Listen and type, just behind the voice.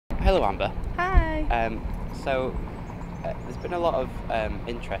Hello, Amber. Hi. So, there's been a lot of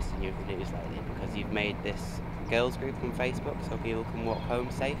interest in you in the news lately because you've made this girls group on Facebook so people can walk home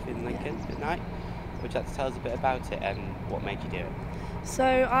safe in Yeah. Lincoln at night. Would you like to tell us a bit about it and what made you do it?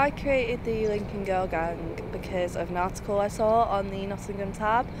 So I created the Lincoln Girl Gang because of an article I saw on the Nottingham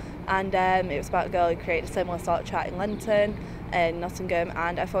tab, and it was about a girl who created a similar sort of chat in Lenton in Nottingham,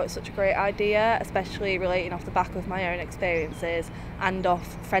 and I thought it was such a great idea, especially relating off the back of my own experiences and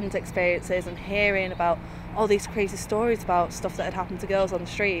off friends' experiences and hearing about all these crazy stories about stuff that had happened to girls on the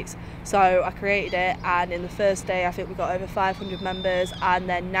streets. So I created it, and in the first day I think we got over 500 members, and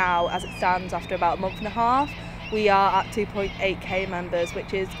then now as it stands after about a month and a half we are at 2.8k members,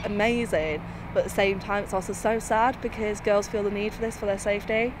 which is amazing, but at the same time it's also so sad because girls feel the need for this for their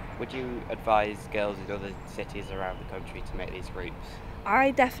safety. Would you advise girls in other cities around the country to make these groups?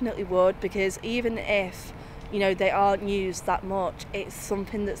 I definitely would, because even if they aren't used that much, it's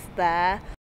something that's there.